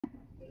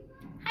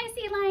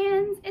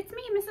friends, it's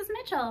me, Mrs.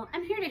 Mitchell.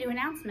 I'm here to do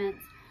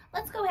announcements.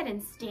 Let's go ahead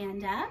and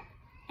stand up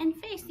and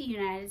face the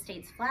United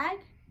States flag.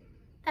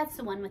 That's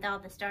the one with all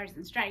the stars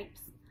and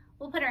stripes.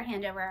 We'll put our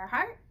hand over our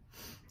heart.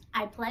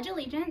 I pledge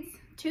allegiance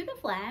to the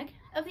flag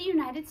of the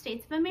United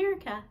States of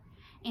America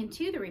and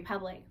to the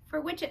republic for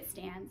which it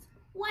stands,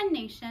 one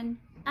nation,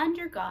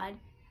 under God,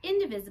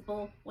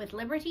 indivisible, with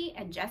liberty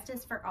and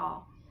justice for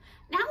all.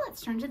 Now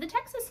let's turn to the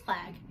Texas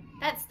flag.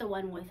 That's the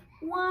one with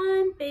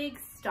one big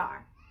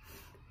star.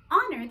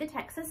 Honor the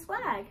Texas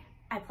flag.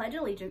 I pledge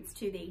allegiance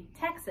to the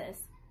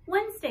Texas,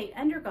 one state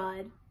under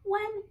God,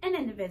 one and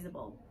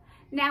indivisible.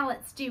 Now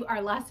let's do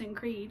our Lawson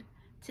Creed.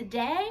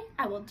 Today,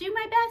 I will do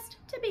my best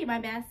to be my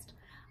best.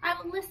 I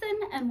will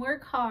listen and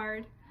work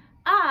hard.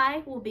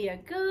 I will be a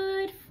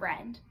good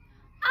friend.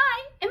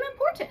 I am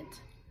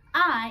important.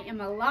 I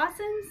am a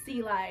Lawson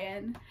Sea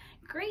Lion.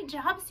 Great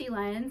job, Sea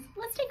Lions.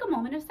 Let's take a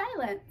moment of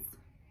silence.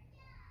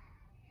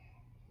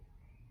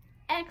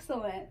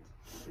 Excellent.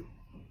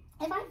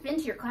 If I've been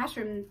to your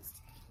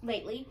classrooms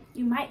lately,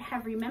 you might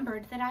have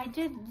remembered that I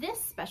did this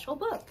special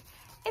book.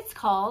 It's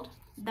called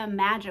The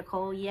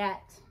Magical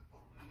Yet.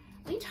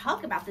 We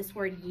talk about this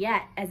word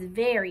yet as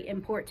very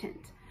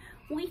important.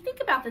 We think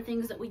about the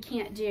things that we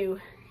can't do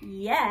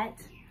yet,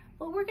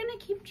 but we're gonna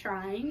keep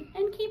trying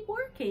and keep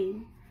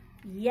working.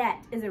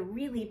 Yet is a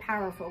really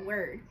powerful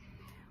word.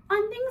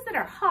 On things that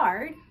are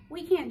hard,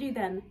 we can't do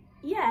them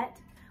yet.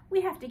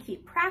 We have to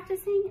keep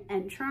practicing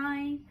and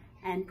trying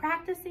and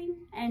practicing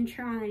and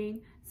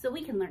trying so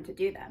we can learn to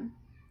do them.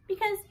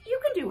 Because you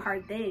can do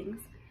hard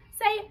things.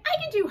 Say,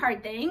 I can do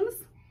hard things.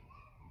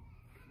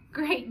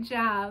 Great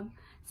job.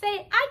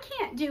 Say, I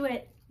can't do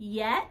it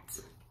yet,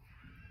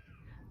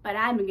 but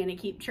I'm gonna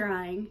keep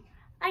trying.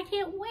 I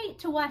can't wait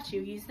to watch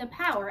you use the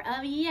power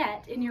of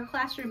yet in your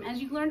classroom as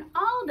you learn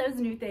all those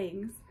new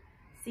things.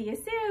 See you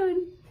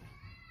soon.